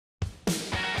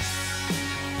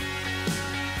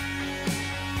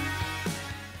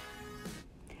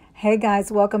Hey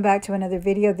guys, welcome back to another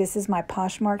video. This is my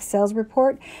Poshmark sales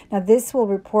report. Now this will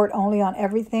report only on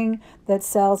everything that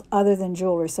sells other than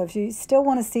jewelry. So if you still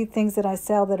want to see things that I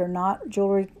sell that are not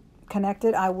jewelry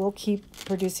connected, I will keep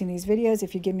producing these videos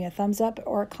if you give me a thumbs up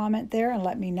or a comment there and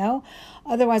let me know.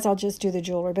 Otherwise, I'll just do the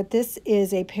jewelry. But this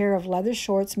is a pair of leather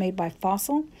shorts made by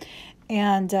Fossil.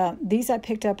 And these I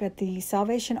picked up at the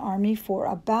Salvation Army for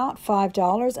about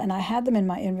 $5, and I had them in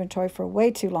my inventory for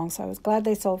way too long, so I was glad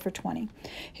they sold for $20.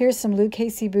 Here's some Lou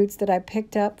Casey boots that I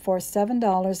picked up for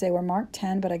 $7. They were marked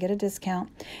 $10, but I get a discount,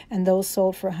 and those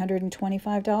sold for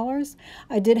 $125.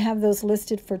 I did have those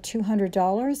listed for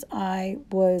 $200. I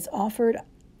was offered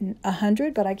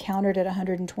 $100, but I countered at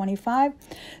 $125,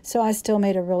 so I still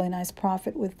made a really nice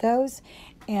profit with those.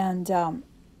 And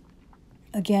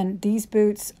again, these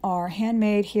boots are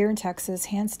handmade here in Texas,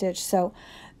 hand-stitched, so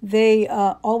they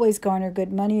always garner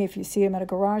good money. If you see them at a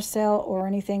garage sale or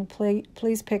anything,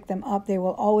 please pick them up. They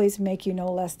will always make you no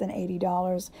less than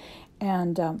 $80,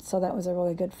 and so that was a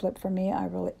really good flip for me.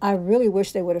 I really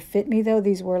wish they would have fit me, though.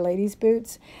 These were ladies'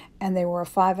 boots, and they were a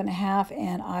 5.5,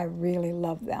 and I really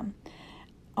love them.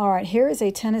 All right, here is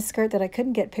a tennis skirt that I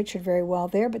couldn't get pictured very well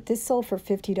there, but this sold for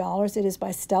 $50. It is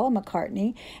by Stella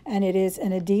McCartney, and it is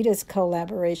an Adidas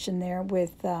collaboration there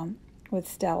with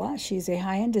Stella. She's a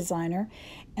high-end designer,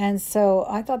 and so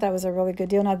I thought that was a really good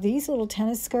deal. Now, these little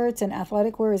tennis skirts and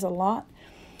athletic wear is a lot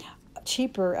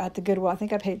cheaper at the Goodwill. I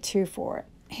think I paid $2 for it.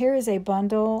 Here is a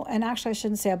bundle, and actually I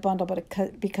shouldn't say a bundle,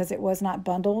 but because it was not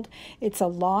bundled. It's a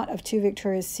lot of 2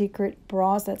 Victoria's Secret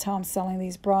bras. That's how I'm selling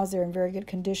these bras. They're in very good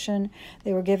condition.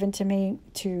 They were given to me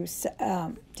to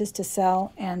just to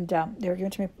sell, and they were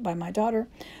given to me by my daughter.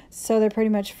 So they're pretty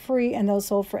much free, and those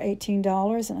sold for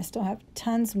 $18, and I still have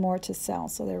tons more to sell,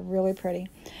 so they're really pretty.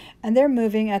 And they're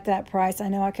moving at that price. I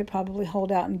know I could probably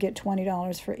hold out and get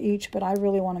 $20 for each, but I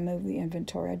really want to move the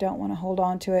inventory. I don't want to hold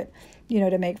on to it, you know,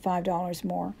 to make $5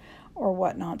 more or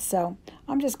whatnot. So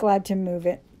I'm just glad to move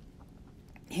it.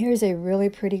 Here's a really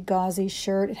pretty gauzy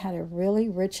shirt. It had a really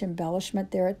rich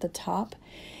embellishment there at the top.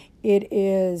 It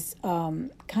is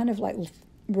kind of like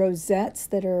rosettes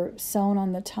that are sewn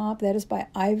on the top. That is by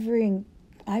Ivy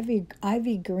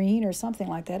Green or something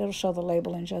like that. It'll show the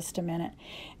label in just a minute.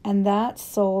 And that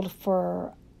sold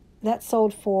for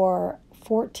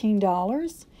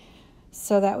 $14.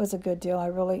 So that was a good deal. I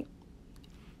really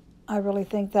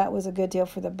think that was a good deal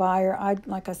for the buyer.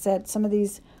 Like I said, some of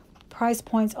these price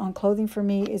points on clothing for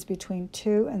me is between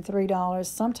 $2 and $3.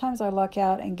 Sometimes I luck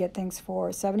out and get things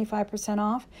for 75%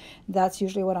 off. That's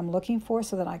usually what I'm looking for,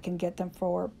 so that I can get them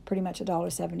for pretty much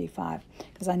 $1.75,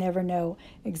 because I never know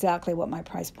exactly what my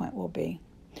price point will be.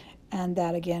 And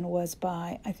that again was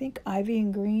by, I think, Ivy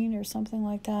and Green or something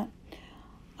like that.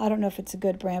 I don't know if it's a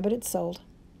good brand, but it's sold.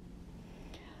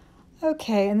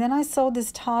 Okay, and then I sold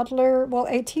this toddler, well,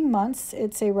 18 months.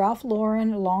 It's a Ralph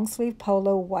Lauren long sleeve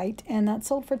polo white, and that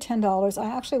sold for $10.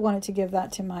 I actually wanted to give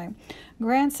that to my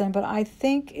grandson, but I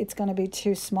think it's going to be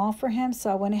too small for him,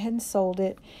 so I went ahead and sold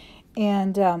it.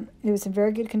 And it was in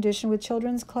very good condition with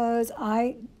children's clothes.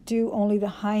 I do only the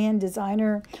high-end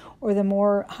designer or the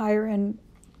more higher-end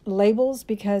labels,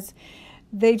 because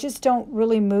they just don't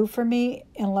really move for me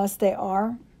unless they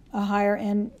are a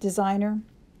higher-end designer.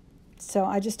 So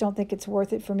I just don't think it's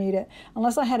worth it for me to,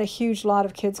 unless I had a huge lot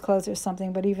of kids' clothes or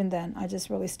something, but even then, I just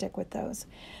really stick with those,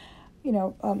 you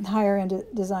know, higher-end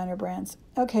designer brands.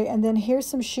 Okay, and then here's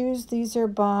some shoes. These are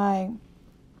by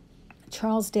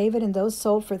Charles David, and those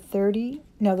sold for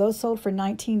those sold for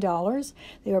 $19.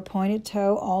 They were pointed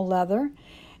toe, all leather.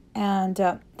 And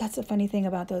that's the funny thing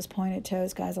about those pointed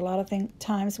toes, guys. A lot of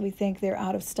times we think they're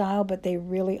out of style, but they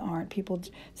really aren't. People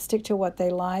stick to what they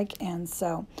like, and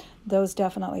so those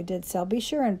definitely did sell. Be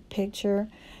sure and picture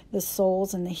the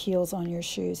soles and the heels on your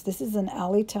shoes. This is an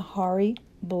Ali Tahari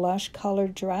blush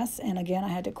colored dress, and again, I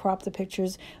had to crop the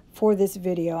pictures for this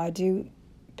video. I do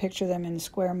picture them in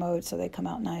square mode so they come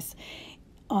out nice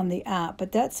on the app.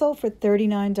 But that sold for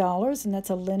 $39, and that's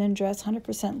a linen dress,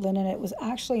 100% linen. It was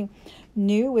actually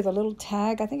new with a little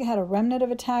tag. I think it had a remnant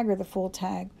of a tag or the full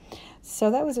tag. So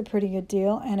that was a pretty good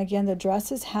deal. And again, the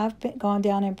dresses have gone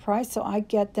down in price, so I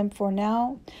get them for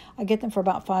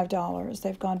about $5.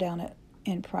 They've gone down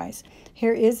in price.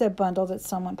 Here is a bundle that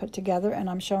someone put together, and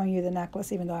I'm showing you the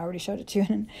necklace, even though I already showed it to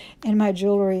you in my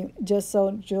jewelry, just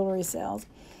sold jewelry sales.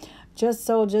 Just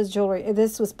sold just jewelry.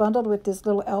 This was bundled with this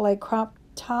little LA crop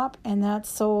top, and that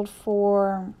sold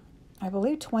for, I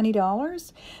believe,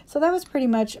 $20. So that was pretty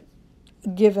much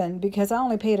given, because I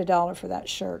only paid $1 for that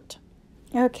shirt.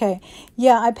 Okay,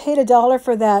 yeah, I paid $1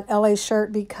 for that LA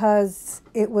shirt because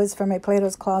it was from a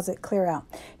Plato's Closet clear out.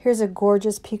 Here's a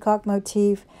gorgeous peacock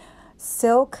motif,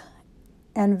 silk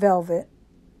and velvet.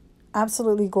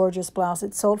 absolutely gorgeous blouse.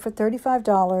 It sold for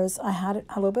 $35. I had it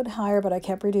a little bit higher, but I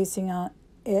kept reducing on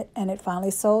it, and it finally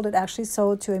sold. It actually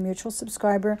sold to a mutual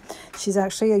subscriber. She's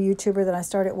actually a YouTuber that I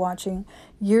started watching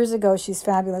years ago. She's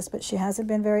fabulous, but she hasn't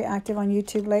been very active on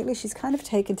YouTube lately. She's kind of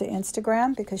taken to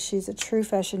Instagram because she's a true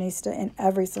fashionista in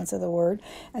every sense of the word,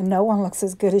 and no one looks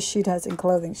as good as she does in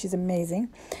clothing. She's amazing.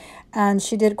 And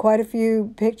she did quite a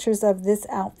few pictures of this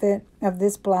outfit, of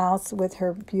this blouse with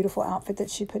her beautiful outfit that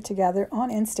she put together on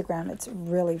Instagram. It's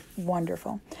really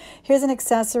wonderful. Here's an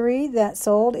accessory that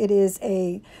sold. It is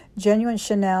a genuine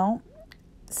Chanel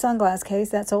sunglass case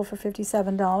that sold for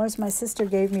 $57. My sister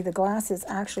gave me the glasses,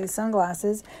 actually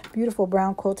sunglasses, beautiful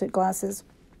brown quilted glasses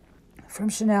from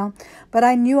Chanel, but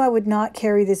I knew I would not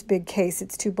carry this big case.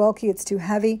 It's too bulky, it's too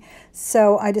heavy,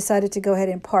 so I decided to go ahead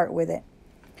and part with it.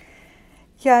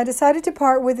 Yeah, I decided to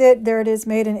part with it. There it is,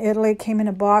 made in Italy. It came in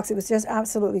a box. It was just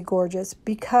absolutely gorgeous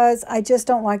because I just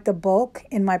don't like the bulk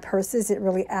in my purses. It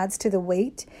really adds to the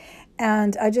weight.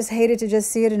 And I just hated to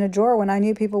just see it in a drawer when I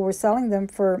knew people were selling them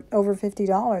for over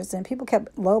 $50. And people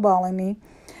kept lowballing me,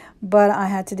 but I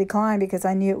had to decline because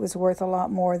I knew it was worth a lot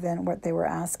more than what they were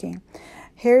asking.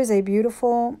 Here's a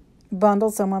beautiful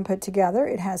bundle someone put together.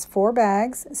 It has 4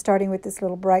 bags, starting with this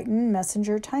little Brighton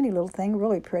Messenger, tiny little thing,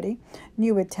 really pretty,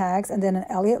 new with tags, and then an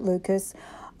Elliot Lucas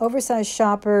oversized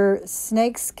shopper,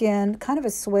 snake skin, kind of a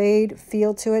suede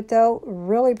feel to it though,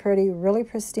 really pretty, really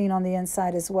pristine on the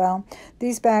inside as well.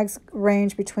 These bags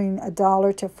range between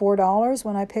 $1 to $4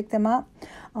 when I pick them up,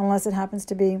 unless it happens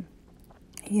to be,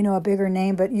 you know, a bigger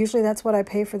name, but usually that's what I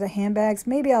pay for the handbags.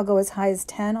 Maybe I'll go as high as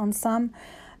 10 on some,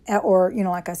 or, you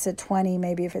know, like I said, 20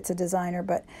 maybe if it's a designer,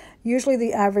 but usually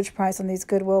the average price on these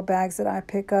Goodwill bags that I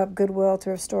pick up, Goodwill,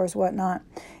 thrift stores, whatnot,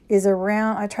 is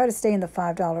around, I try to stay in the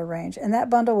 $5 range. And that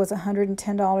bundle was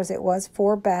 $110. It was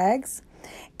 4 bags.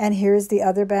 And here's the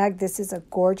other bag. This is a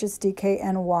gorgeous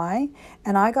DKNY,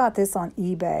 and I got this on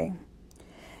eBay.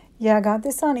 Yeah, I got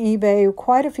this on eBay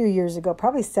quite a few years ago,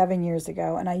 probably 7 years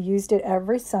ago, and I used it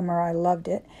every summer. I loved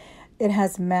it. It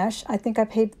has mesh. I think I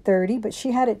paid $30, but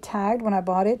she had it tagged when I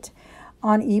bought it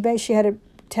on eBay. She had it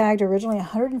tagged originally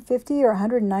 $150 or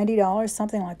 $190,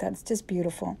 something like that. It's just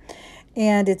beautiful.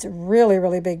 And it's really,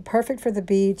 really big. Perfect for the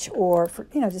beach or for,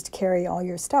 you know, just to carry all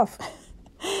your stuff.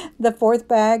 The 4th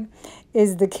bag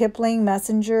is the Kipling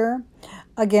Messenger.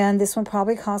 Again, this one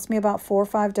probably cost me about $4 or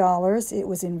 $5. It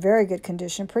was in very good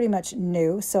condition, pretty much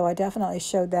new. So I definitely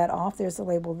showed that off. There's the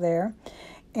label there.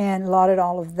 And lauded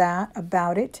all of that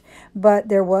about it. But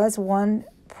there was one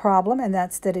problem, and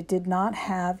that's that it did not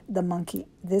have the monkey.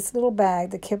 This little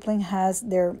bag, the Kipling has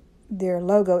their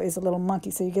logo is a little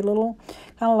monkey. So you get a little,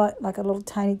 kind of like a little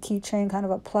tiny keychain, kind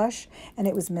of a plush, and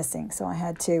it was missing. So I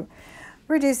had to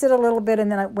reduce it a little bit, and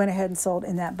then I went ahead and sold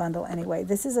in that bundle anyway.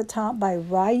 This is a top by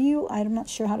Ryu. I'm not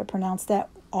sure how to pronounce that,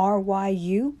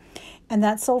 R-Y-U. And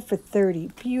that sold for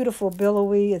 $30. Beautiful,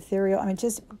 billowy, ethereal. I mean,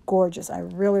 just gorgeous. I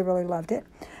really, really loved it.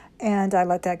 And I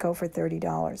let that go for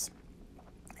 $30.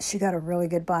 She got a really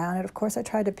good buy on it. Of course, I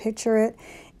tried to picture it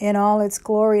in all its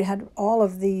glory. It had all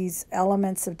of these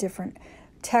elements of different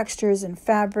textures and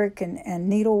fabric and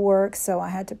needlework. So I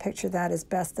had to picture that as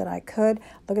best that I could.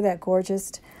 Look at that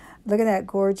gorgeous,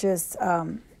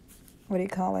 what do you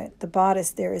call it? The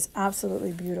bodice there is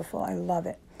absolutely beautiful. I love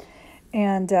it.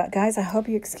 And guys, I hope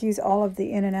you excuse all of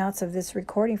the in and outs of this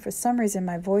recording. For some reason,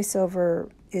 my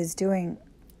voiceover is doing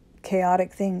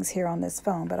chaotic things here on this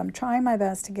phone, but I'm trying my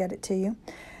best to get it to you.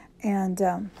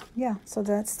 And yeah, so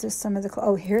that's just some of the,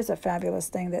 oh, here's a fabulous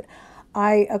thing that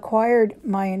I acquired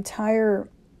my entire,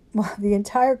 well, the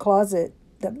entire closet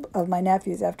of my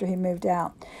nephew's after he moved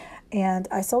out. And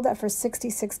I sold that for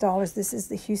 $66. This is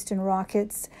the Houston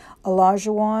Rockets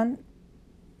Olajuwon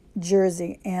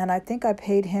jersey, and I think I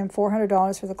paid him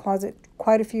 $400 for the closet,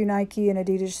 quite a few Nike and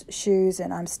Adidas shoes,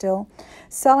 and I'm still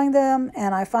selling them,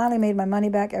 and I finally made my money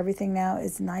back. Everything now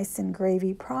is nice and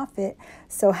gravy profit,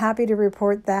 so happy to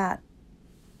report that.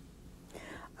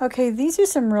 Okay, these are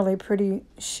some really pretty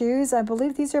shoes. I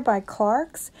believe these are by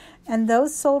Clark's, and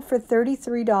those sold for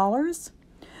 $33.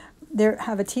 They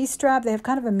have a T-strap. They have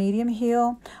kind of a medium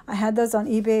heel. I had those on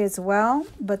eBay as well,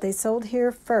 but they sold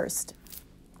here first.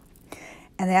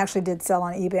 And they actually did sell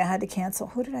on eBay. I had to cancel.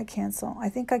 Who did I cancel? I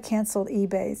think I canceled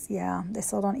eBay's. Yeah, they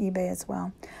sold on eBay as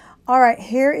well. All right,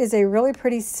 here is a really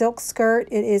pretty silk skirt.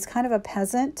 It is kind of a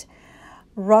peasant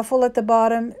ruffle at the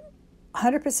bottom.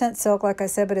 100% silk, like I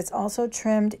said, but it's also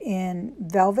trimmed in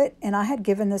velvet. And I had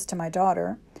given this to my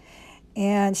daughter,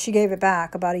 and she gave it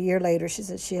back about a year later. She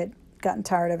said she had gotten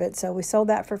tired of it. So we sold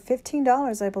that for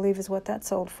 $15, I believe is what that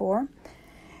sold for.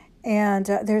 And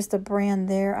there's the brand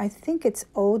there. I think it's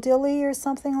Odilly or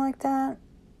something like that.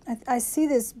 I see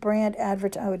this brand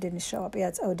advert. Oh, it didn't show up. Yeah,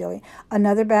 it's Odilly.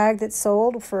 Another bag that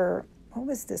sold for, what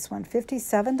was this one?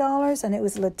 $57, and it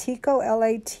was Latico,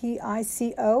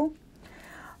 Latico.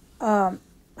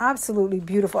 Absolutely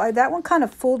beautiful. That one kind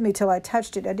of fooled me till I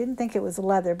touched it. I didn't think it was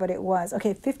leather, but it was.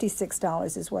 Okay,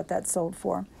 $56 is what that sold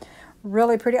for.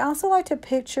 Really pretty. I also like to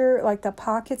picture like the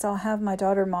pockets. I'll have my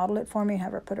daughter model it for me,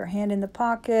 have her put her hand in the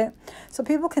pocket so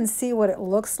people can see what it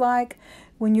looks like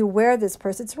when you wear this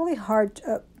purse. It's really hard.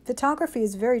 Photography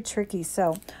is very tricky,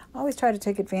 so I always try to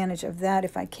take advantage of that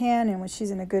if I can, and when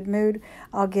she's in a good mood,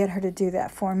 I'll get her to do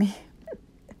that for me.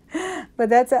 But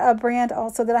that's a brand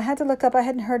also that I had to look up. I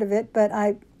hadn't heard of it, but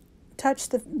I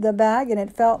touched the bag and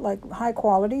it felt like high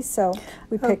quality, so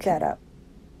we picked that up.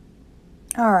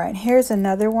 All right, here's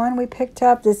another one we picked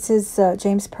up. This is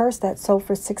James Purse that sold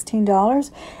for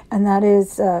 $16, and that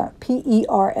is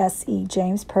P-E-R-S-E.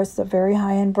 James Purse is a very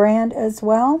high-end brand as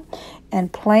well,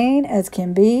 and plain as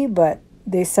can be, but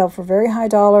they sell for very high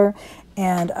dollar,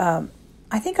 and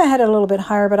I think I had it a little bit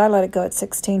higher, but I let it go at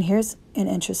 16. Here's an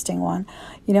interesting one.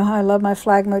 You know how I love my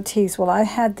flag motifs? Well, I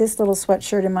had this little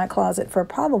sweatshirt in my closet for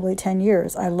probably 10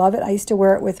 years. I love it. I used to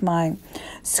wear it with my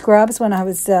scrubs when I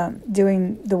was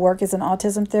doing the work as an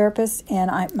autism therapist, and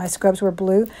my scrubs were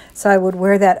blue, so I would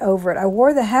wear that over it. I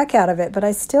wore the heck out of it, but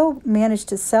I still managed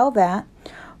to sell that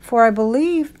for, I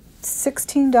believe,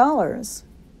 $16,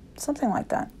 something like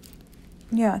that.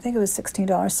 Yeah, I think it was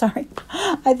 $16. Sorry.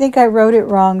 I think I wrote it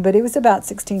wrong, but it was about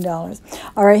 $16.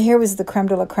 All right, here was the creme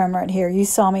de la creme right here. You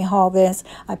saw me haul this.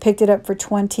 I picked it up for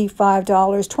 $25,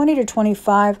 $20 to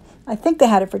 $25. I think they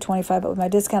had it for $25, but with my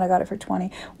discount, I got it for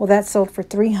 $20. Well, that sold for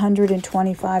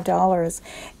 $325,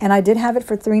 and I did have it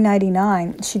for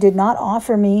 $3.99. She did not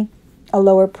offer me a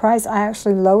lower price. I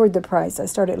actually lowered the price. I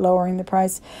started lowering the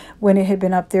price when it had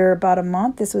been up there about a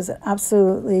month. This was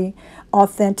absolutely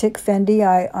authentic Fendi.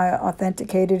 I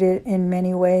authenticated it in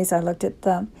many ways. I looked at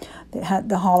the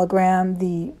hologram,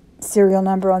 the serial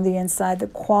number on the inside, the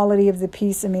quality of the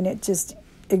piece. I mean, it just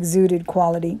exuded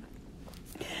quality.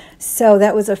 So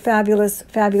that was a fabulous,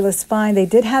 fabulous find. They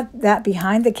did have that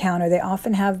behind the counter. They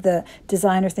often have the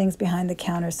designer things behind the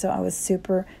counter. So I was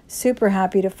super, super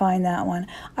happy to find that one.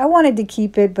 I wanted to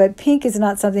keep it, but pink is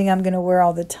not something I'm going to wear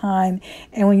all the time.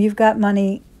 And when you've got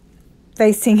money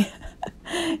facing,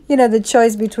 you know, the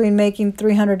choice between making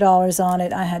 $300 on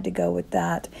it, I had to go with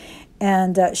that.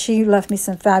 And she left me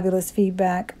some fabulous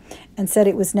feedback and said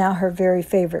it was now her very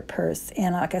favorite purse.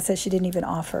 And like I said, she didn't even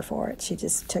offer for it. She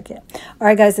just took it. All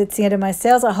right, guys, that's the end of my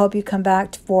sales. I hope you come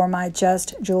back for my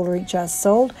Just Jewelry Just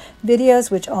Sold videos,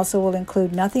 which also will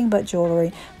include nothing but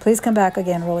jewelry. Please come back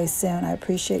again really soon. I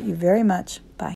appreciate you very much. Bye.